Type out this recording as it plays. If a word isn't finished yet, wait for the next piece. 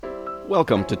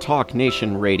Welcome to Talk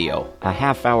Nation Radio, a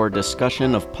half-hour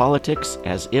discussion of politics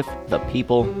as if the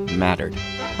people mattered.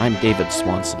 I'm David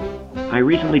Swanson. I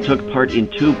recently took part in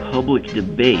two public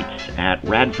debates at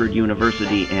Radford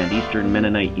University and Eastern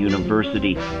Mennonite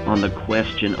University on the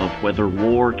question of whether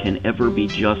war can ever be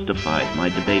justified. My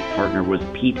debate partner was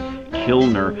Pete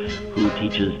Kilner, who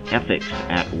teaches ethics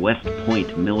at West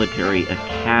Point Military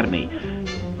Academy.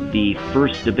 The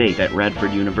first debate at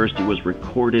Radford University was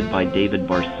recorded by David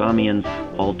Barsamian's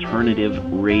Alternative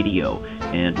Radio,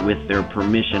 and with their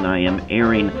permission, I am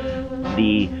airing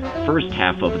the first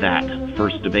half of that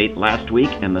first debate last week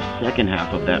and the second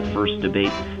half of that first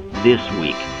debate this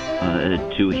week.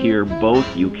 To hear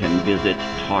both, you can visit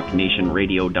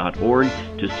talknationradio.org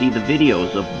to see the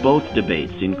videos of both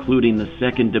debates, including the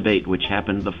second debate, which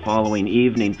happened the following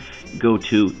evening. Go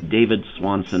to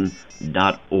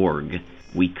davidswanson.org.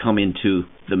 We come into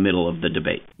the middle of the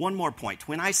debate. One more point.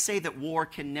 When I say that war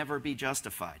can never be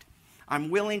justified, I'm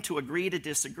willing to agree to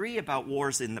disagree about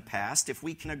wars in the past if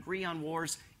we can agree on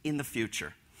wars in the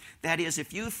future. That is,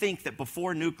 if you think that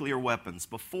before nuclear weapons,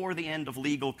 before the end of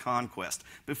legal conquest,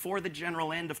 before the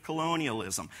general end of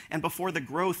colonialism, and before the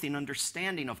growth in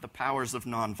understanding of the powers of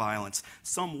nonviolence,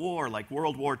 some war like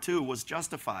World War II was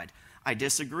justified, I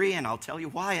disagree, and I'll tell you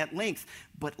why at length,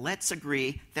 but let's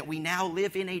agree that we now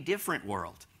live in a different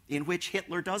world, in which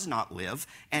Hitler does not live,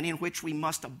 and in which we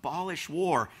must abolish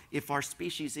war if our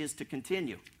species is to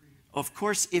continue. Of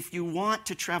course, if you want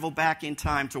to travel back in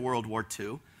time to World War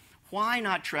II, why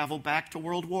not travel back to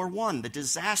World War I, the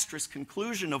disastrous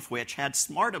conclusion of which had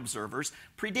smart observers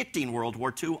predicting World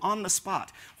War II on the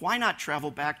spot? Why not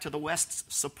travel back to the West's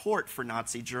support for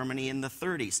Nazi Germany in the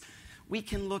 30s? We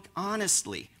can look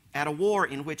honestly at a war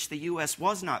in which the U.S.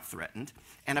 was not threatened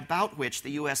and about which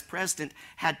the U.S. president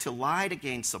had to lie to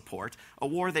gain support, a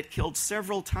war that killed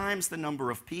several times the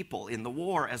number of people in the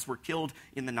war as were killed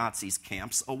in the Nazis'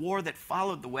 camps, a war that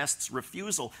followed the West's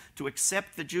refusal to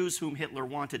accept the Jews whom Hitler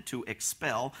wanted to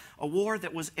expel, a war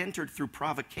that was entered through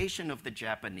provocation of the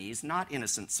Japanese, not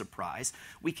innocent surprise.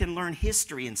 We can learn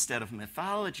history instead of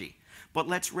mythology, but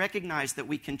let's recognize that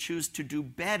we can choose to do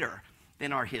better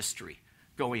than our history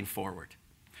going forward.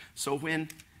 So when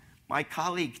my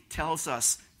colleague tells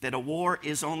us that a war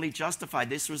is only justified,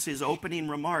 this was his opening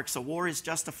remarks, a war is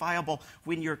justifiable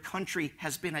when your country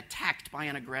has been attacked by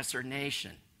an aggressor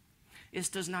nation. This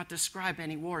does not describe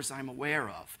any wars I'm aware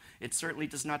of. It certainly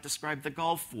does not describe the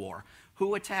Gulf War.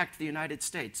 Who attacked the United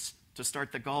States to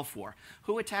start the Gulf War?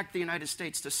 Who attacked the United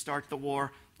States to start the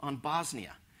war on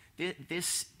Bosnia?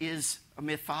 This is a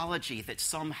mythology that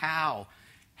somehow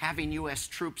having U.S.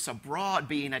 troops abroad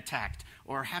being attacked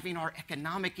or having our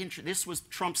economic interest. This was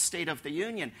Trump's State of the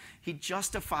Union. He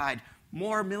justified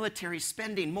more military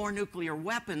spending, more nuclear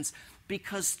weapons,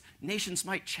 because nations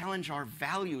might challenge our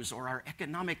values or our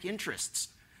economic interests.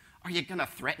 Are you going to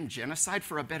threaten genocide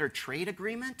for a better trade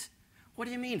agreement? What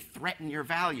do you mean, threaten your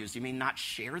values? You mean not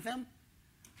share them?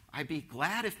 I'd be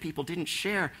glad if people didn't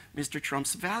share Mr.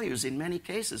 Trump's values in many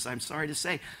cases, I'm sorry to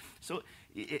say. So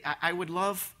I would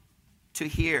love to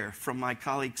hear from my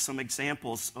colleagues some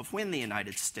examples of when the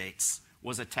United States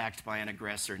was attacked by an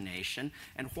aggressor nation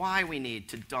and why we need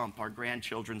to dump our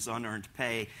grandchildren's unearned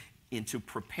pay into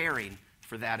preparing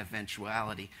for that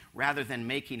eventuality rather than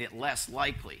making it less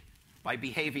likely by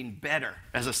behaving better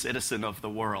as a citizen of the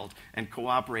world and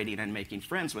cooperating and making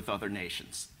friends with other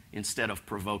nations instead of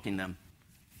provoking them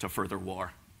to further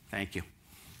war. Thank you.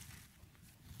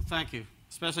 Thank you,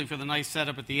 especially for the nice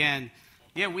setup at the end.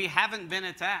 Yeah, we haven't been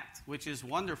attacked, which is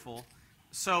wonderful.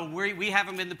 So we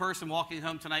haven't been the person walking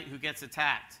home tonight who gets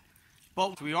attacked.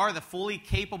 But we are the fully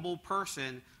capable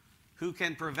person who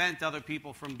can prevent other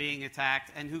people from being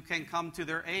attacked and who can come to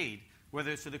their aid,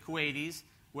 whether it's to the Kuwaitis,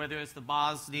 whether it's the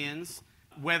Bosnians,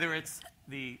 whether it's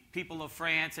the people of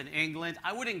France and England.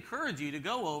 I would encourage you to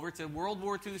go over to World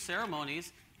War II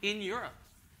ceremonies in Europe.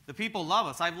 The people love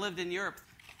us. I've lived in Europe.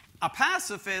 A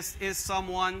pacifist is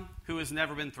someone who has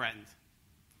never been threatened.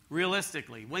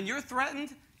 Realistically, when you're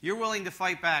threatened, you're willing to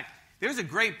fight back. There's a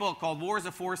great book called War is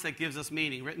a Force That Gives Us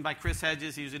Meaning, written by Chris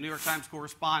Hedges. He was a New York Times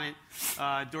correspondent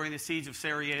during the siege of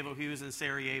Sarajevo. He was in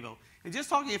Sarajevo. And just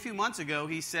talking a few months ago,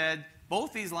 he said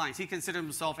both these lines. He considered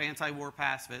himself anti-war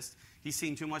pacifist. He's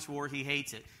seen too much war. He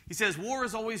hates it. He says, war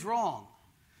is always wrong.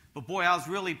 But boy, I was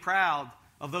really proud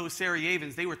of those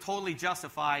Sarajevans. They were totally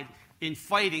justified in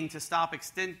fighting to stop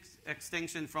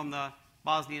extinction from the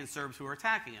Bosnian Serbs who were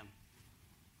attacking him.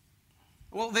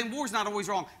 Well, then war's not always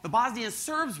wrong. The Bosnian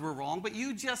Serbs were wrong, but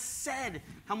you just said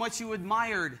how much you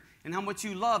admired and how much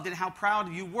you loved and how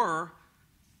proud you were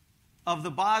of the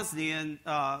Bosnian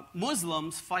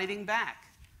Muslims fighting back.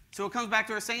 So it comes back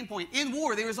to our same point. In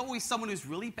war, there is always someone who's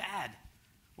really bad.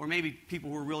 Or maybe people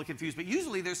who are really confused. But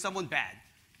usually there's someone bad,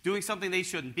 doing something they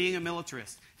shouldn't, being a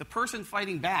militarist. The person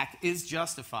fighting back is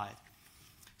justified.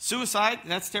 Suicide,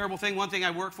 that's a terrible thing. One thing I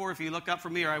work for, if you look up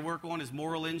for me, or I work on, is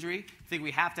moral injury. I think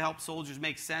we have to help soldiers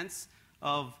make sense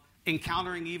of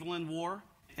encountering evil in war.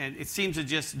 And it seems to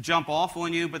just jump off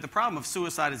on you. But the problem of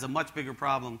suicide is a much bigger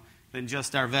problem than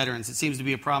just our veterans. It seems to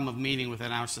be a problem of meaning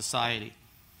within our society.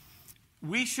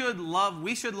 We should love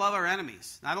our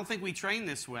enemies. I don't think we train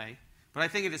this way, but I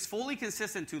think it is fully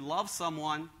consistent to love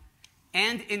someone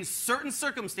and in certain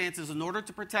circumstances, in order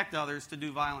to protect others, to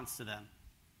do violence to them.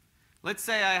 Let's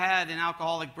say I had an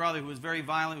alcoholic brother who was very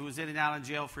violent, who was in and out of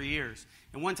jail for years.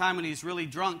 And one time when he's really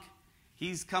drunk,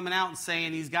 he's coming out and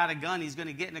saying he's got a gun, he's going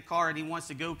to get in a car, and he wants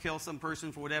to go kill some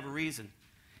person for whatever reason.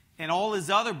 And all his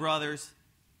other brothers,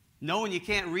 knowing you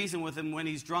can't reason with him when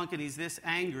he's drunk and he's this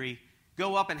angry,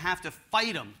 go up and have to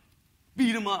fight him,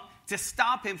 beat him up, to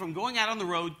stop him from going out on the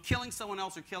road, killing someone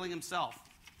else or killing himself.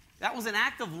 That was an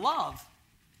act of love.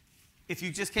 If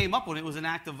you just came up with it, it was an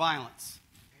act of violence.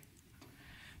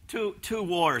 Two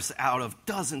wars out of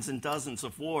dozens and dozens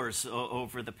of wars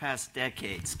over the past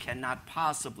decades cannot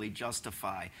possibly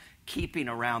justify keeping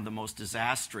around the most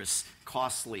disastrous,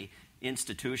 costly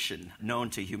institution known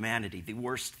to humanity, the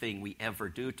worst thing we ever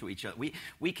do to each other.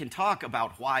 We can talk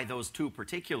about why those two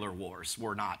particular wars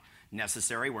were not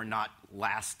necessary, were not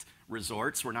last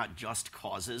resorts, were not just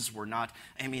causes, were not,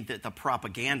 the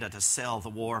propaganda to sell the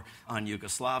war on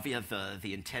Yugoslavia,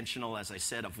 the intentional, as I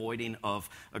said, avoiding of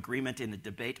agreement in the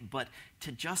debate, but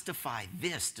to justify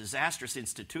this disastrous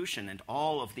institution and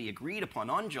all of the agreed upon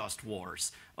unjust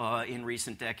wars in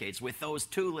recent decades with those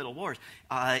two little wars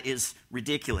is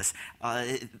ridiculous.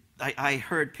 I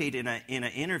heard, Pete, in an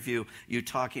interview, you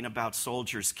talking about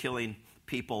soldiers killing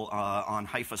people on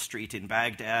Haifa Street in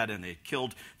Baghdad, and they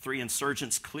killed 3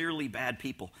 insurgents, clearly bad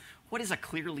people. What is a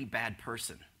clearly bad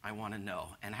person, I want to know?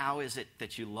 And how is it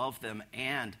that you love them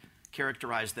and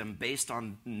characterize them based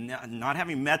on not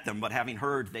having met them, but having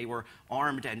heard they were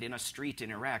armed and in a street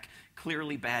in Iraq,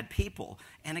 clearly bad people?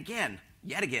 And again,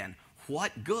 yet again,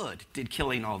 what good did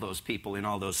killing all those people in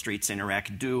all those streets in Iraq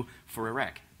do for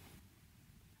Iraq?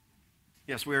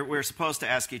 Yes, we're supposed to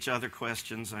ask each other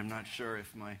questions. I'm not sure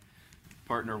if my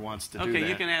partner wants to do that. Okay,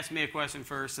 you can ask me a question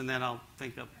first, and then I'll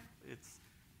think of it.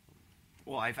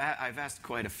 Well, I've asked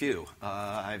quite a few.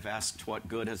 I've asked what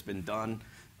good has been done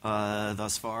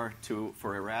thus far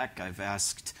for Iraq. I've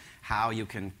asked how you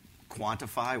can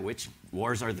quantify which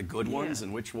wars are the good ones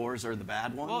and which wars are the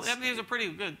bad ones. Well, these are pretty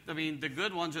good. The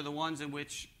good ones are the ones in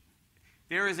which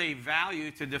there is a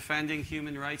value to defending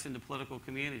human rights in the political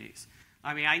communities.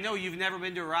 I know you've never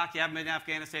been to Iraq, you haven't been to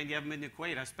Afghanistan, you haven't been to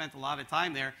Kuwait. I've spent a lot of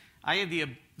time there. I had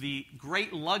the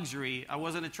great luxury, I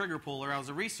wasn't a trigger puller, I was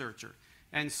a researcher.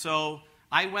 And so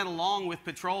I went along with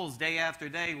patrols day after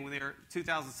day when their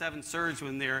 2007 surge,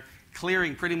 when they're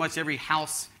clearing pretty much every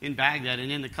house in Baghdad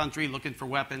and in the country looking for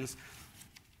weapons.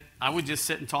 I would just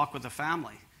sit and talk with the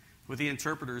family, with the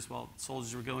interpreters while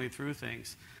soldiers were going through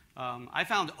things. I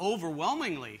found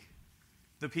overwhelmingly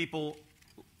the people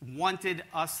wanted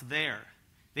us there.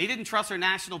 They didn't trust our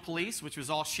national police, which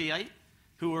was all Shiite,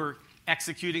 who were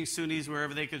executing Sunnis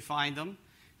wherever they could find them.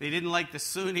 They didn't like the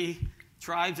Sunni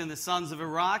tribes and the sons of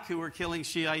Iraq, who were killing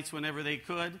Shiites whenever they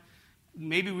could.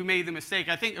 Maybe we made the mistake.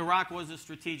 I think Iraq was a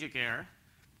strategic error.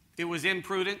 It was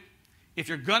imprudent. If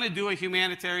you're going to do a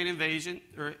humanitarian invasion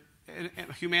or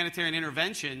a humanitarian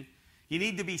intervention, you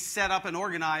need to be set up and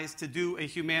organized to do a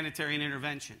humanitarian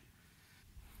intervention.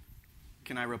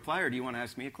 Can I reply, or do you want to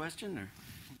ask me a question? Or?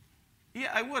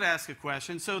 Yeah, I would ask a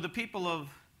question. So the people of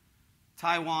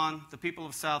Taiwan, the people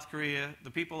of South Korea,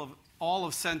 the people of all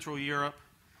of Central Europe,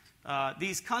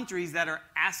 these countries that are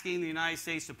asking the United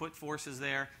States to put forces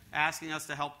there, asking us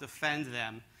to help defend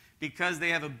them, because they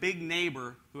have a big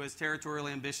neighbor who has territorial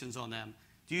ambitions on them.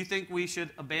 Do you think we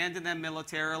should abandon them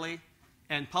militarily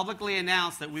and publicly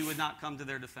announce that we would not come to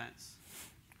their defense?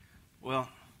 Well,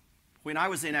 when I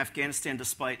was in Afghanistan,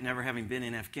 despite never having been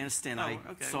in Afghanistan, I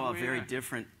saw a very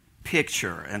different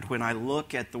picture. And when I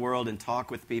look at the world and talk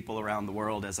with people around the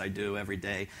world, as I do every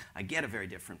day, I get a very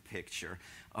different picture.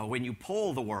 When you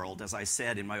poll the world, as I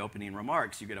said in my opening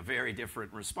remarks, you get a very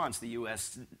different response. The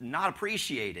U.S. not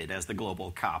appreciated as the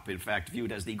global cop, in fact,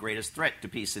 viewed as the greatest threat to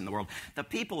peace in the world. The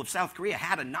people of South Korea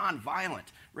had a nonviolent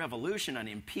revolution, an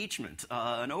impeachment,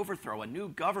 an overthrow, a new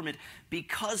government,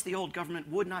 because the old government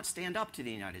would not stand up to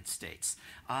the United States.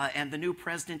 And the new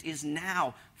president is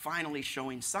now finally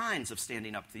showing signs of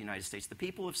standing up to the United States. The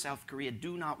people of South Korea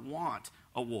do not want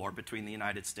a war between the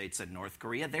United States and North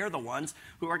Korea. They're the ones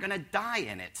who are going to die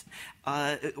in it.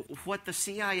 What the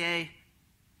CIA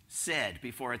said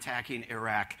before attacking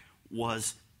Iraq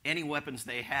was any weapons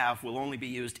they have will only be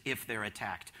used if they're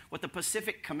attacked. What the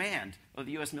Pacific Command of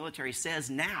the U.S. military says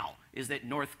now is that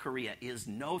North Korea is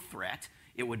no threat.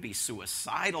 It would be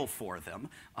suicidal for them.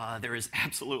 There is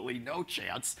absolutely no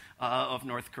chance of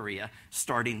North Korea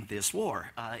starting this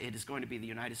war. It is going to be the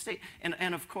United States.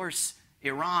 And of course,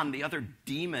 Iran, the other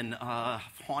demon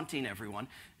haunting everyone,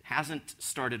 hasn't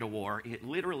started a war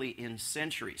literally in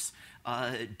centuries.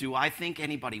 Do I think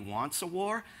anybody wants a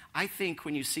war? I think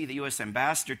when you see the U.S.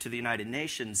 ambassador to the United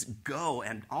Nations go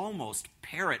and almost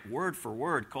parrot word for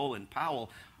word Colin Powell,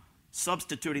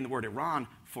 substituting the word Iran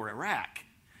for Iraq,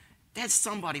 that's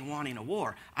somebody wanting a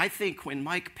war. I think when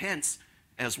Mike Pence,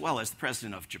 as well as the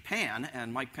president of Japan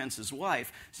and Mike Pence's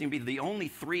wife, seem to be the only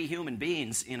three human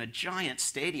beings in a giant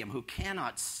stadium who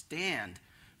cannot stand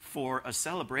for a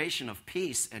celebration of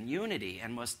peace and unity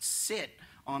and must sit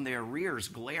on their rears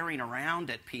glaring around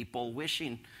at people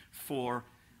wishing for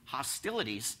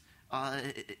hostilities,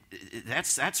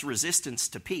 that's resistance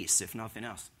to peace, if nothing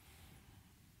else.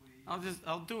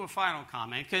 I'll do a final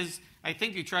comment, because I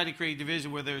think you try to create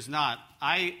division where there's not.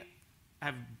 I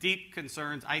have deep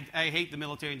concerns. I hate the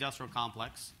military-industrial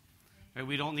complex. Right?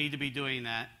 We don't need to be doing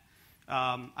that.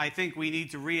 I think we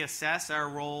need to reassess our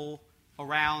role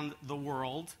around the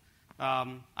world.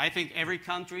 I think every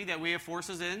country that we have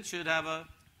forces in should have a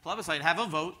plebiscite, have a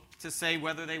vote to say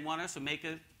whether they want us or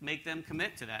make them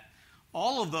commit to that.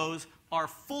 All of those are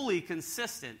fully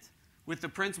consistent with the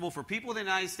principle for people in the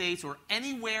United States or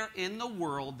anywhere in the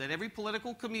world that every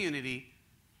political community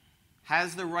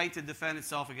has the right to defend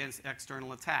itself against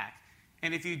external attack.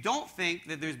 And if you don't think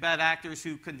that there's bad actors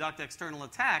who conduct external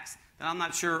attacks, then I'm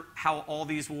not sure how all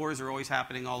these wars are always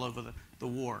happening all over the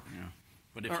war. Yeah.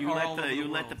 But if you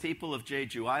let the people of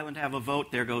Jeju Island have a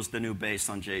vote, there goes the new base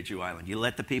on Jeju Island. You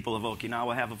let the people of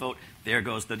Okinawa have a vote, there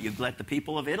goes you let the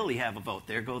people of Italy have a vote,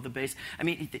 there go the base. I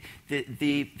mean,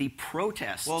 the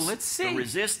protests, well, let's see. The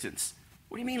resistance.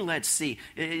 What do you mean, let's see?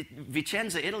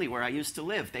 Vicenza, Italy, where I used to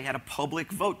live, they had a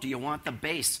public vote. Do you want the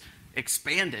base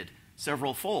expanded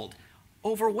several-fold?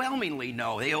 Overwhelmingly,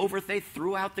 no. They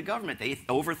threw out the government. They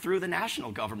overthrew the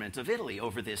national government of Italy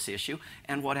over this issue.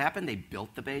 And what happened? They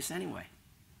built the base anyway.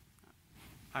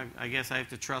 I guess I have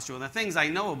to trust you. And the things I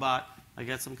know about, I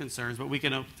get some concerns, but we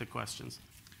can open to questions.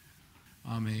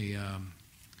 I'm a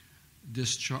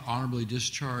honorably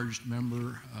discharged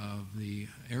member of the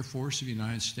Air Force of the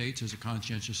United States as a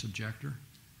conscientious objector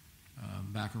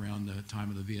back around the time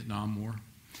of the Vietnam War.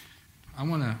 I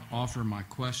want to offer my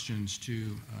questions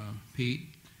to Pete.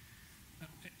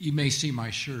 You may see my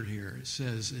shirt here. It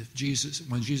says,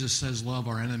 when Jesus says love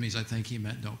our enemies, I think he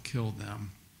meant don't kill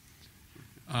them.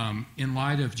 In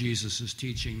light of Jesus'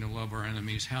 teaching to love our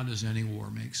enemies, how does any war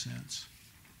make sense?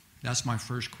 That's my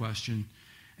first question.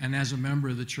 And as a member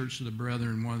of the Church of the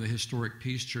Brethren, one of the historic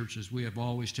peace churches, we have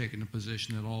always taken the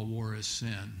position that all war is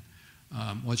sin.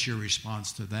 What's your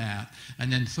response to that?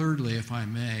 And then thirdly, if I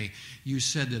may, you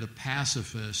said that a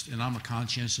pacifist, and I'm a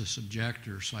conscientious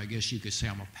objector, so I guess you could say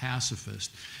I'm a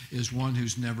pacifist, is one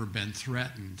who's never been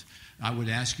threatened. I would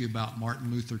ask you about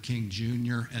Martin Luther King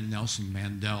Jr. and Nelson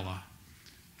Mandela,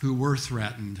 who were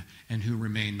threatened and who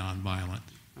remained nonviolent.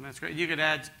 And that's great. You could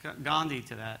add Gandhi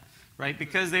to that, right?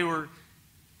 Because they were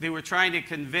trying to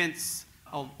convince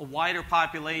a wider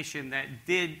population that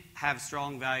did have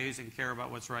strong values and care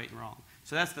about what's right and wrong.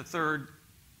 So that's the third,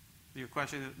 your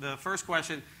question. The first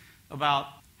question about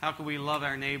how can we love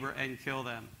our neighbor and kill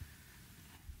them.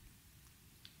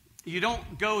 You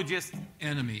don't go just...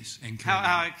 Enemies and kill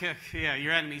them. Yeah,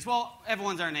 your enemies. Well,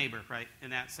 everyone's our neighbor, right, in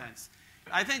that sense.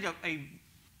 I think a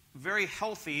very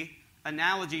healthy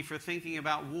analogy for thinking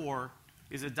about war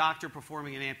is a doctor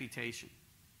performing an amputation.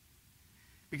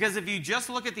 Because if you just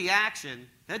look at the action,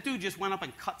 that dude just went up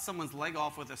and cut someone's leg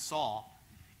off with a saw.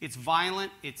 It's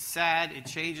violent, it's sad, it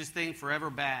changes things forever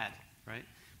bad, right?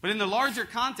 But in the larger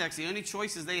context, the only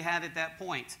choices they had at that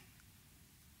point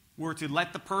were to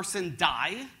let the person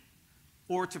die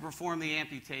or to perform the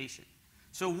amputation.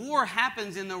 So war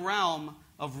happens in the realm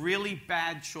of really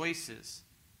bad choices.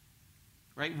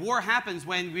 Right? War happens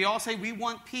when we all say we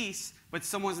want peace, but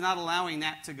someone's not allowing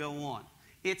that to go on.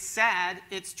 It's sad.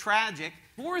 It's tragic.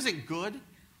 War isn't good.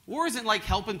 War isn't like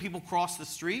helping people cross the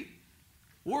street.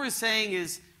 War is saying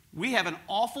we have an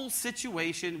awful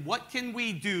situation. What can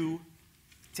we do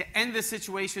to end the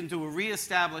situation to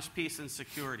reestablish peace and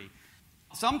security?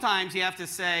 Sometimes you have to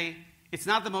say it's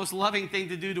not the most loving thing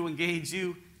to do to engage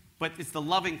you, but it's the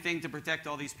loving thing to protect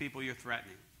all these people you're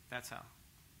threatening. That's how.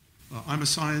 I'm a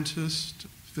scientist,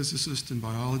 physicist and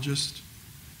biologist,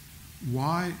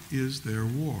 why is there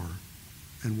war,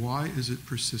 and why is it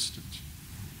persistent?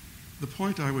 The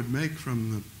point I would make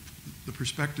from the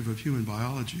perspective of human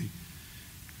biology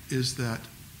is that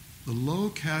the low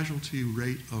casualty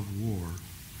rate of war,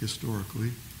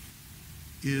 historically,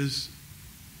 is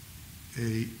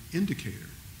an indicator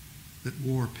that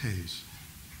war pays,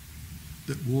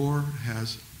 that war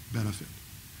has benefit.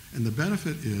 And the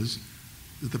benefit is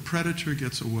that the predator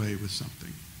gets away with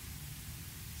something.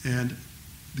 And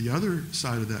the other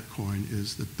side of that coin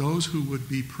is that those who would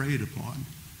be preyed upon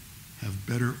have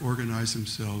better organized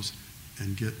themselves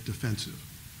and get defensive.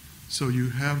 So you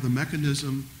have the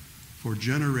mechanism for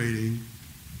generating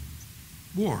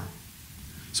war.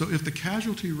 So if the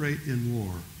casualty rate in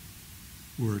war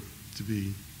were to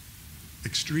be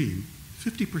extreme,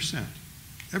 50%.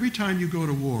 Every time you go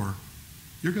to war,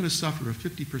 you're going to suffer a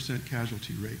 50%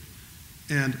 casualty rate.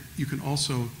 And you can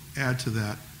also add to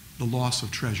that the loss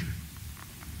of treasure.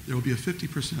 There will be a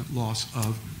 50% loss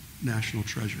of national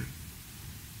treasure.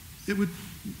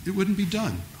 It wouldn't be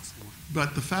done.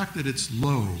 But the fact that it's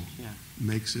low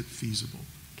makes it feasible.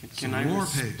 Can I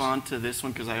respond to this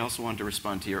one? Because I also wanted to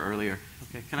respond to your earlier.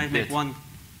 Okay, can I make one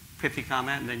pithy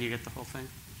comment and then you get the whole thing?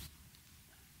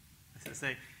 I was going to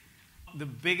say, the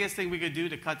biggest thing we could do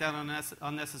to cut down on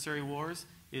unnecessary wars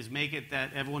is make it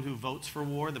that everyone who votes for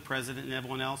war, the president and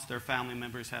everyone else, their family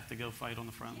members have to go fight on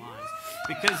the front lines.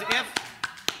 Because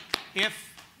if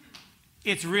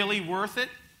it's really worth it,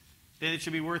 then it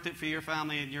should be worth it for your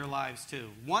family and your lives too.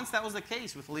 Once that was the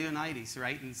case with Leonidas,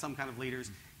 right, and some kind of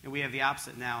leaders, and we have the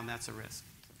opposite now, and that's a risk.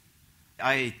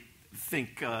 I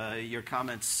think your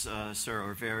comments, sir,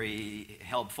 are very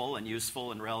helpful and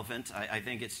useful and relevant. I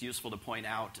think it's useful to point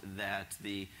out that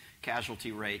the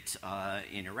casualty rate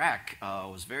in Iraq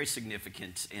was very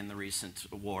significant in the recent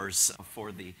wars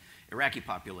for the Iraqi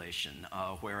population,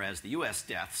 whereas the U.S.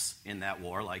 deaths in that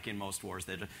war, like in most wars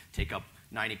that take up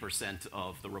 90%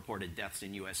 of the reported deaths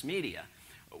in U.S. media,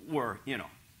 were,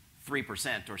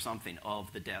 3% or something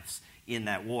of the deaths in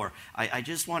that war. I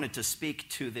just wanted to speak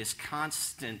to this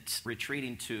constant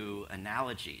retreating to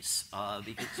analogies,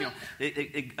 because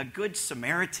a good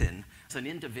Samaritan as an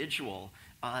individual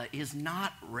is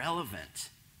not relevant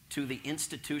to the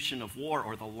institution of war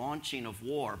or the launching of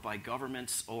war by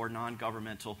governments or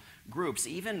non-governmental groups.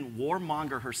 Even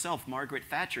warmonger herself, Margaret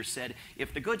Thatcher, said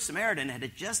if the Good Samaritan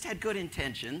had just had good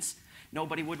intentions,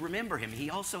 nobody would remember him. He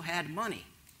also had money.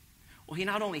 Well, he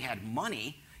not only had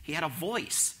money, he had a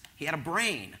voice, he had a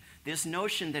brain. This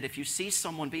notion that if you see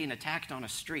someone being attacked on a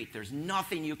street, there's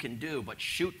nothing you can do but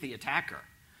shoot the attacker.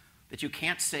 That you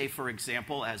can't say, for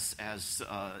example,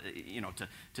 to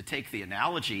take the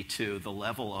analogy to the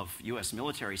level of U.S.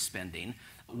 military spending,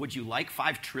 would you like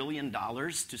 $5 trillion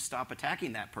to stop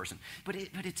attacking that person? But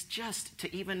it's just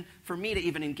for me to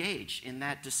even engage in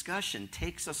that discussion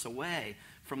takes us away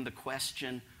from the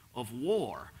question of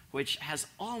war, which has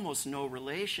almost no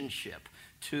relationship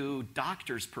to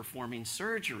doctors performing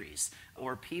surgeries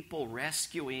or people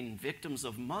rescuing victims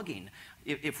of mugging.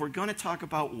 If we're going to talk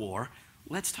about war,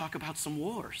 let's talk about some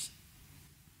wars.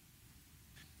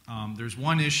 There's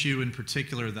one issue in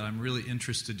particular that I'm really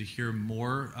interested to hear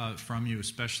more from you,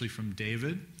 especially from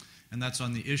David, and that's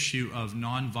on the issue of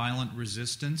nonviolent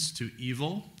resistance to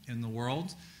evil in the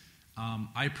world.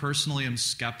 I personally am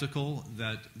skeptical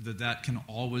that can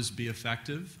always be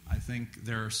effective. I think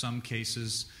there are some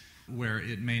cases where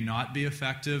it may not be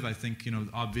effective. I think,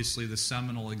 obviously the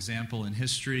seminal example in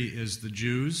history is the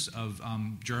Jews of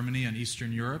Germany and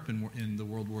Eastern Europe in the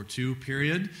World War II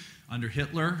period under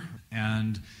Hitler,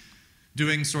 and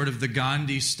doing sort of the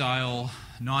Gandhi-style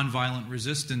nonviolent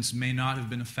resistance may not have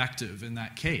been effective in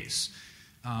that case.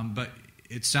 But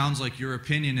it sounds like your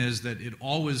opinion is that it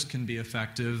always can be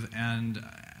effective, and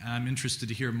I'm interested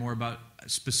to hear more about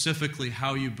specifically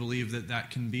how you believe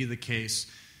that can be the case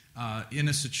in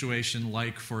a situation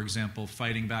like, for example,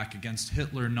 fighting back against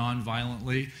Hitler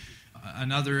nonviolently.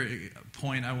 Another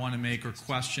point I want to make or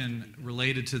question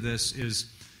related to this is,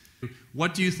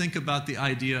 what do you think about the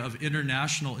idea of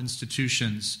international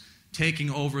institutions taking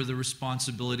over the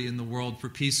responsibility in the world for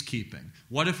peacekeeping?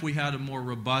 What if we had a more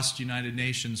robust United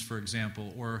Nations, for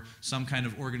example, or some kind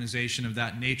of organization of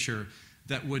that nature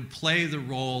that would play the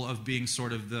role of being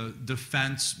sort of the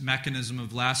defense mechanism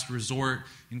of last resort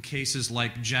in cases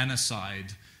like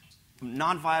genocide?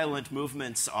 Nonviolent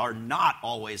movements are not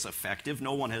always effective.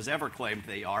 No one has ever claimed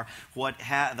they are. What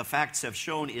the facts have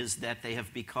shown is that they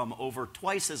have become over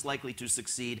twice as likely to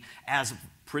succeed as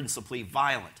principally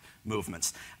violent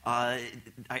movements.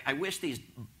 I wish these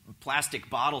plastic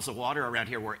bottles of water around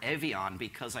here were Evian,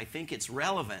 because I think it's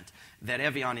relevant that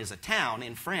Evian is a town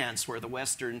in France where the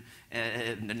Western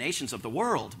the nations of the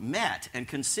world met and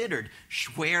considered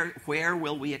where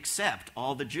will we accept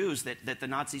all the Jews that the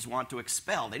Nazis want to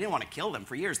expel. They didn't want to kill them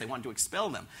for years. They wanted to expel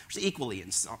them. It's equally,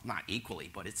 not equally,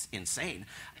 but it's insane.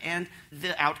 And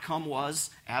the outcome was,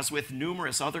 as with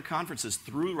numerous other conferences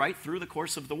right through the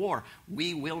course of the war,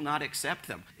 we will not accept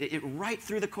them. Right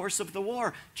through the course of the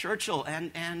war, Churchill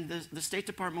and the State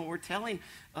Department were telling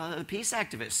the peace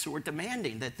activists who were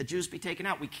demanding that the Jews be taken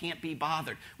out, we can't be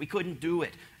bothered. We couldn't do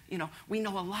it. We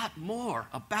know a lot more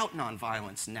about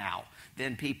nonviolence now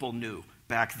than people knew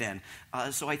back then.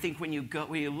 So I think when you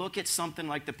look at something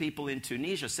like the people in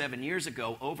Tunisia 7 years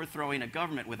ago overthrowing a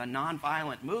government with a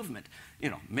nonviolent movement,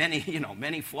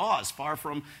 many flaws, far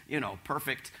from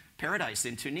perfect paradise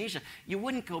in Tunisia, you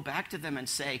wouldn't go back to them and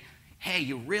say, hey,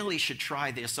 you really should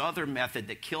try this other method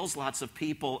that kills lots of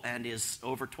people and is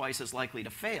over twice as likely to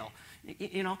fail.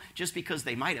 Just because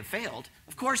they might have failed.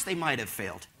 Of course they might have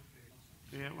failed.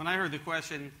 Yeah, when I heard the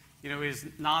question, is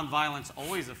nonviolence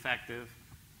always effective?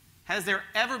 Has there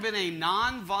ever been a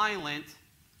nonviolent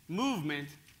movement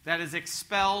that has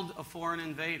expelled a foreign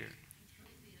invader?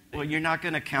 Well, you're not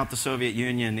going to count the Soviet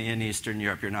Union in Eastern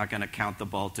Europe. You're not going to count the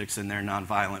Baltics and their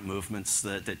nonviolent movements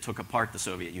that took apart the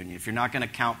Soviet Union. If you're not going to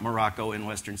count Morocco in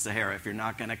Western Sahara, if you're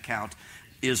not going to count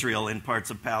Israel in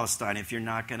parts of Palestine, if you're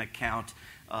not going to count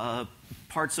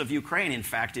parts of Ukraine, in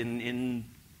fact, in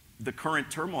the current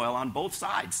turmoil on both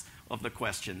sides of the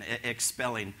question,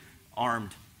 expelling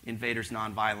armed invaders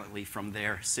nonviolently from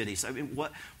their cities. I mean,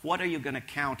 what are you going to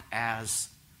count as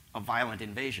a violent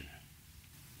invasion?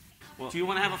 Well, do you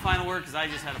want to have a final word? Because I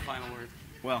just had a final word.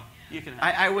 Well, you can.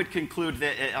 I would conclude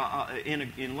that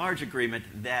in large agreement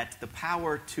that the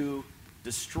power to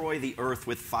destroy the earth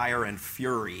with fire and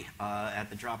fury at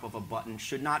the drop of a button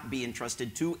should not be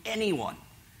entrusted to anyone,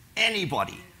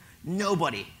 anybody.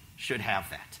 Nobody should have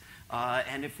that.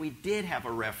 And if we did have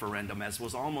a referendum, as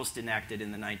was almost enacted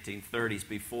in the 1930s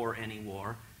before any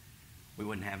war, we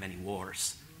wouldn't have any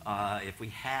wars. If we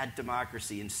had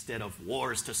democracy instead of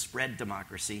wars to spread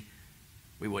democracy,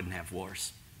 we wouldn't have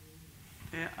wars.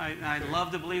 Yeah, I'd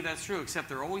love to believe that's true, except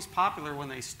they're always popular when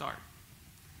they start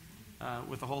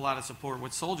with a whole lot of support.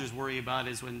 What soldiers worry about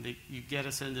is when you get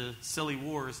us into silly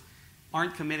wars,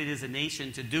 aren't committed as a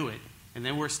nation to do it, and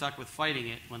then we're stuck with fighting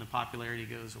it when the popularity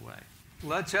goes away.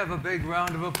 Let's have a big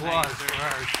round of applause for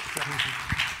our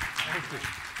Thank you.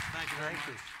 Thank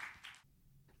you.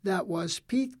 That was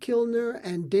Pete Kilner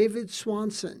and David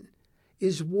Swanson.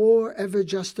 Is war ever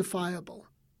justifiable?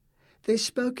 They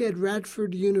spoke at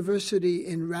Radford University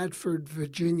in Radford,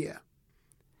 Virginia.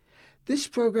 This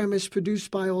program is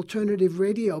produced by Alternative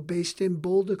Radio based in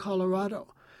Boulder,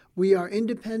 Colorado. We are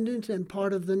independent and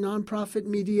part of the nonprofit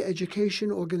media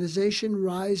education organization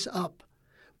Rise Up.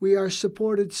 We are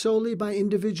supported solely by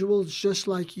individuals just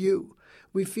like you.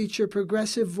 We feature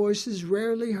progressive voices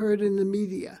rarely heard in the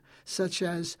media, such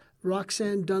as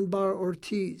Roxanne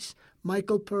Dunbar-Ortiz,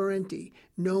 Michael Parenti,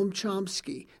 Noam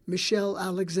Chomsky, Michelle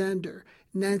Alexander,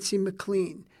 Nancy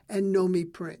McLean, and Nomi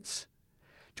Prince.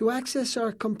 To access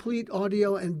our complete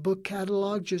audio and book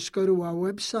catalog, just go to our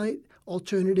website,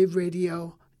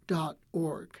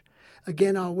 alternativeradio.org.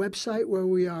 Again, our website where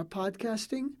we are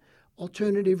podcasting,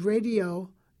 alternativeradio.org.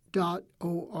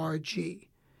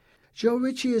 Joe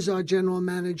Ritchie is our general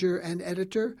manager and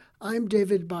editor. I'm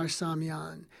David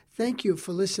Barsamian. Thank you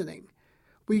for listening.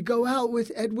 We go out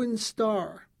with Edwin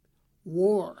Starr,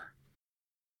 War.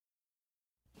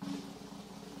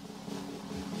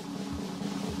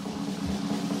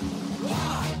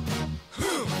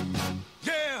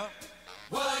 Yeah.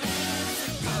 What is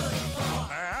it good for?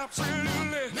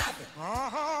 Absolutely nothing.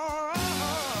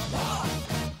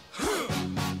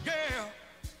 Yeah.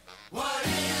 What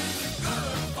is it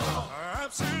good for?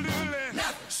 Absolutely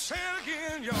nothing. Say it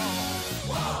again,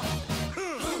 y'all.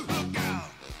 Look out.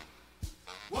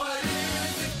 What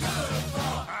is it good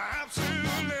for?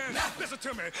 Absolutely nothing. Listen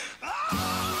to me.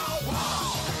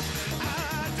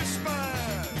 I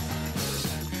despise.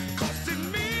 'Cause it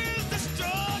means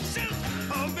destruction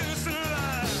of innocent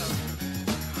lives.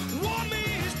 War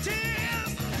means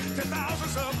tears to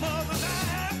thousands of mothers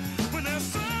die when their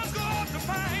sons go off to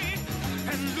fight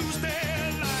and lose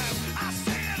their lives. I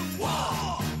said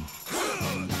war.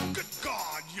 Good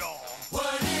God, y'all.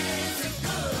 What is it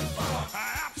good for?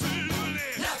 Absolutely.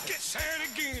 Get said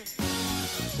again.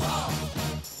 War.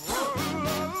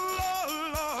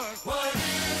 Lord. What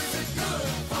is it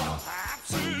good for?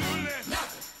 Absolutely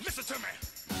nothing. Listen to me.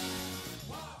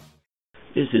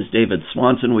 This is David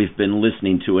Swanson. We've been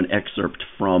listening to an excerpt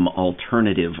from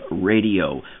Alternative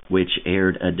Radio. which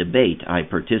aired a debate I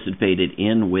participated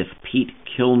in with Pete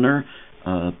Kilner,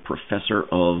 professor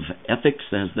of ethics,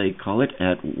 as they call it,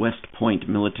 at West Point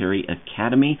Military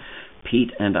Academy.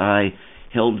 Pete and I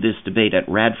held this debate at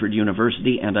Radford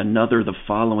University and another the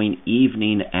following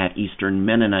evening at Eastern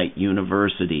Mennonite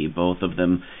University, both of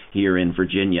them here in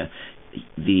Virginia.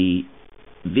 The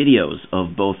videos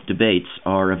of both debates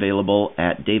are available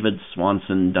at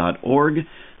davidswanson.org.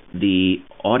 The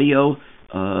audio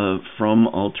from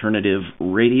Alternative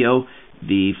Radio,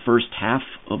 the first half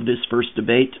of this first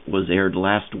debate was aired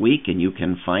last week, and you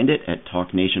can find it at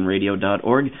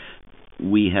talknationradio.org.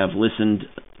 We have listened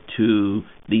to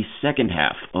the second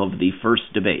half of the first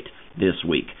debate this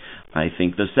week. I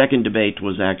think the second debate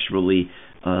was actually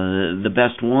the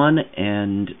best one,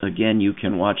 and again, you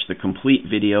can watch the complete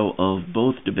video of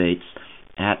both debates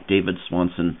at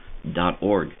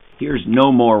davidswanson.org. Here's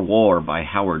No More War by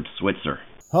Howard Switzer.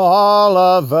 All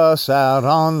of us out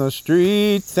on the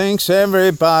street thinks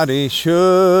everybody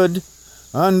should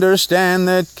understand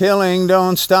that killing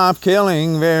don't stop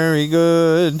killing very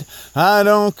good. I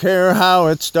don't care how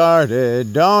it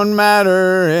started, don't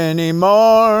matter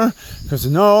anymore, 'cause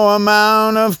no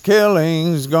amount of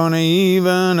killing's gonna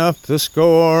even up the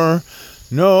score.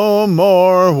 No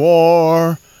more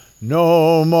war,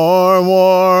 no more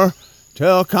war.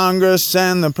 Tell Congress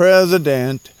and the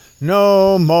President,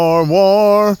 no more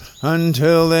war.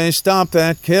 Until they stop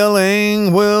that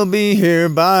killing, we'll be here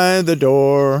by the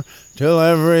door. Till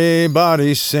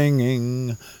everybody's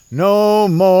singing, no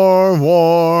more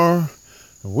war.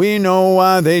 We know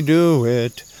why they do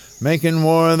it, making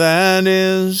war that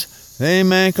is. They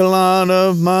make a lot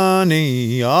of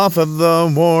money off of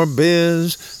the war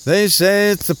biz. They say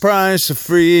it's the price of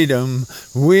freedom.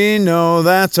 We know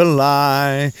that's a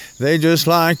lie. They just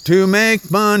like to make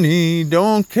money,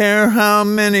 don't care how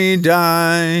many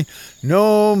die.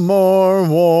 No more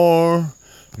war,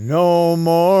 no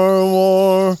more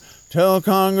war. Tell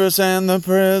Congress and the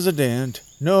President,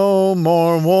 no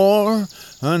more war.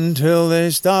 Until they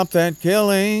stop that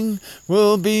killing,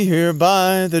 we'll be here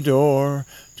by the door.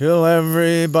 Till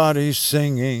everybody's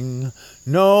singing,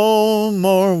 no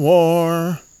more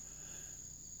war.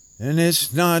 And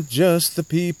it's not just the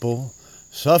people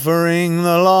suffering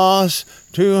the loss,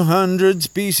 200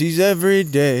 species every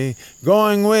day,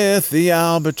 going with the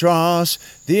albatross.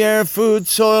 The air, food,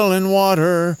 soil, and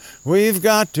water, we've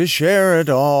got to share it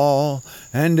all.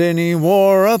 And any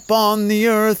war upon the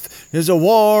earth is a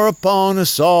war upon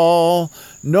us all.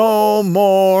 No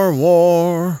more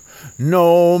war,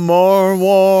 no more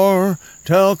war.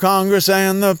 Tell Congress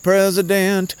and the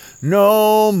President,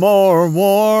 no more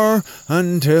war.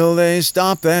 Until they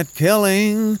stop that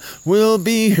killing, we'll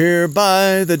be here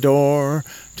by the door.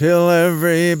 Till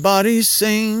everybody's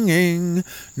singing,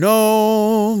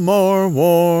 no more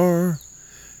war.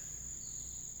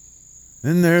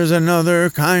 And there's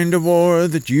another kind of war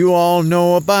that you all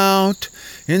know about.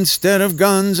 Instead of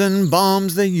guns and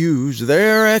bombs, they use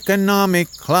their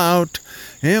economic clout.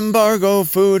 Embargo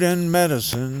food and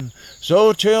medicine,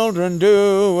 so children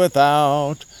do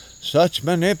without. Such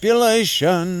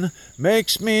manipulation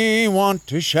makes me want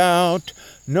to shout,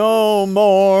 no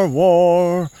more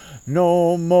war,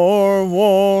 no more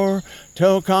war.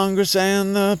 Tell Congress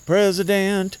and the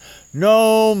President,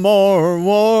 no more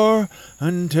war.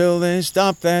 Until they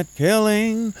stop that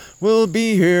killing, we'll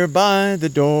be here by the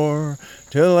door.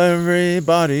 Till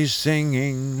everybody's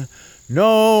singing,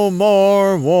 no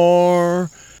more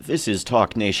war. This is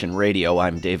Talk Nation Radio.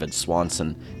 I'm David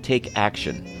Swanson. Take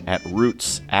action at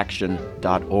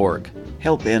rootsaction.org.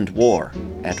 Help end war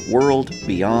at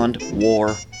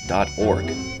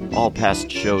worldbeyondwar.org. All past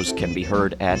shows can be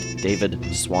heard at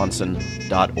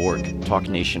davidswanson.org. Talk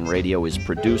Nation Radio is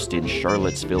produced in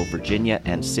Charlottesville, Virginia,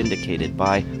 and syndicated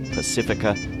by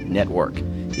Pacifica Network.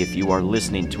 If you are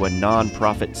listening to a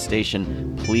non-profit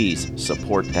station, please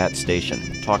support that station.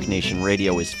 Talk Nation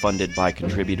Radio is funded by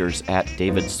contributors at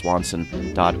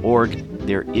davidswanson.org.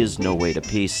 There is no way to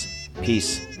peace.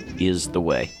 Peace is the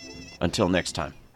way. Until next time.